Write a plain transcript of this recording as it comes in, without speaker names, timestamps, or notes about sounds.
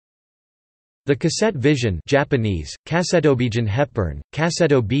The Cassette Vision Japanese, Kassettobijan Hepburn,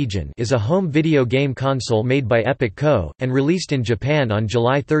 Kassettobijan is a home video game console made by Epic Co., and released in Japan on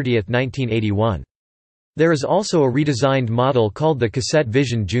July 30, 1981. There is also a redesigned model called the Cassette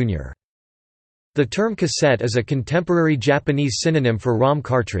Vision Jr. The term cassette is a contemporary Japanese synonym for ROM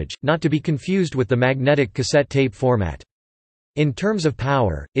cartridge, not to be confused with the magnetic cassette tape format. In terms of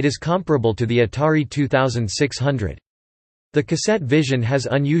power, it is comparable to the Atari 2600. The Cassette Vision has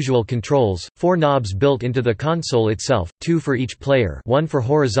unusual controls, 4 knobs built into the console itself, 2 for each player, 1 for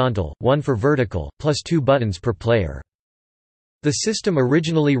horizontal, 1 for vertical, plus 2 buttons per player. The system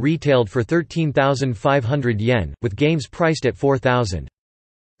originally retailed for 13,500 yen, with games priced at 4,000.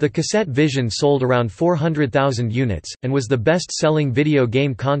 The Cassette Vision sold around 400,000 units, and was the best-selling video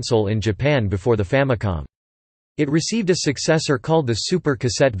game console in Japan before the Famicom. It received a successor called the Super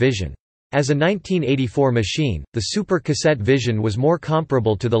Cassette Vision. As a 1984 machine, the Super Cassette Vision was more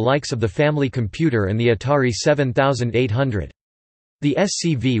comparable to the likes of the Family Computer and the Atari 7800. The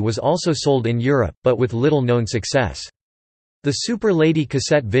SCV was also sold in Europe, but with little known success. The Super Lady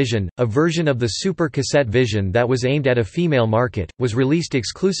Cassette Vision, a version of the Super Cassette Vision that was aimed at a female market, was released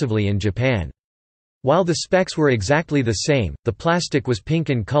exclusively in Japan. While the specs were exactly the same, the plastic was pink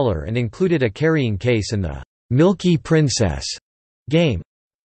in color and included a carrying case and the Milky Princess game.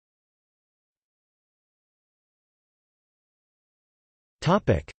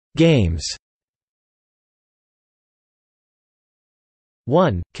 Games.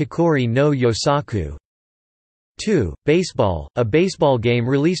 1. Kikori no Yosaku. 2. Baseball, a baseball game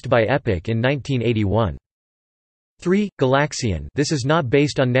released by Epic in 1981. 3. Galaxian, this is not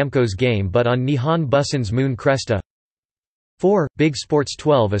based on Namco's game but on Nihon Busan's Moon Cresta. 4. Big Sports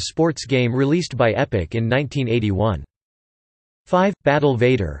 12, a sports game released by Epic in 1981. 5. Battle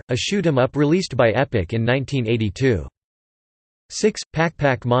Vader, a shoot-'em-up released by Epic in 1982. 6.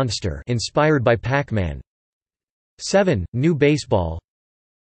 Pac-Pac Monster, inspired by Pac-Man. 7. New Baseball.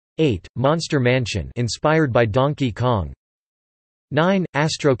 8. Monster Mansion, inspired by Donkey Kong. 9.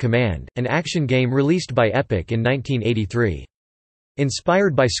 Astro Command, an action game released by Epic in 1983.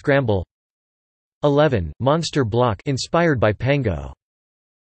 Inspired by Scramble. 11. Monster Block, inspired by Pengo.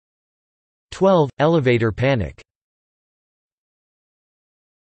 12. Elevator Panic.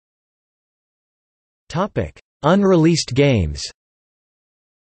 Topic: Unreleased games.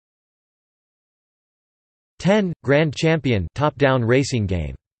 10. Grand Champion, top-down racing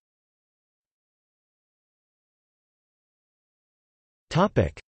game.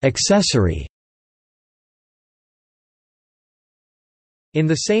 Topic: Accessory. In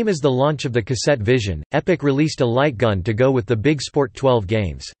the same as the launch of the Cassette Vision, Epic released a light gun to go with the Big Sport 12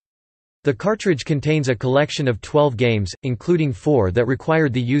 games. The cartridge contains a collection of 12 games, including 4 that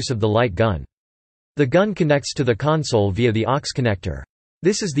required the use of the light gun. The gun connects to the console via the aux connector.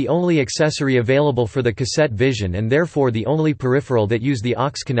 This is the only accessory available for the Cassette Vision and therefore the only peripheral that use the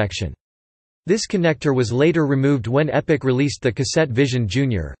aux connection. This connector was later removed when Epic released the Cassette Vision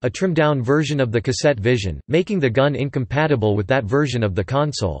Jr., a trimmed-down version of the Cassette Vision, making the gun incompatible with that version of the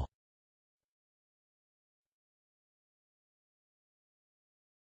console.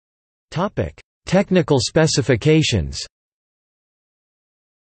 Technical specifications.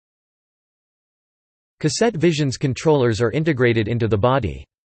 Cassette Vision's controllers are integrated into the body.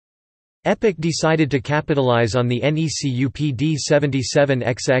 Epic decided to capitalize on the NECUP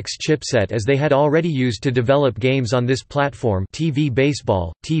D77XX chipset as they had already used to develop games on this platform, TV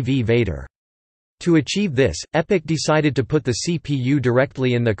Baseball, TV Vader. To achieve this, Epic decided to put the CPU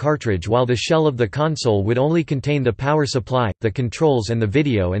directly in the cartridge while the shell of the console would only contain the power supply, the controls and the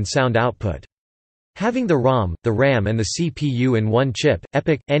video and sound output. Having the ROM, the RAM and the CPU in one chip,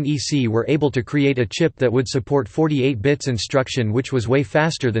 Epic, NEC were able to create a chip that would support 48 bits instruction, which was way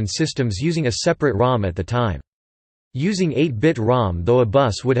faster than systems using a separate ROM at the time. Using 8-bit ROM, though, a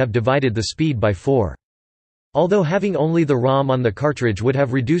bus would have divided the speed by 4. Although having only the ROM on the cartridge would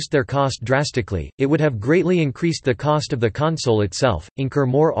have reduced their cost drastically, it would have greatly increased the cost of the console itself, incur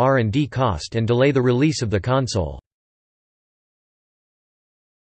more R&D cost and delay the release of the console.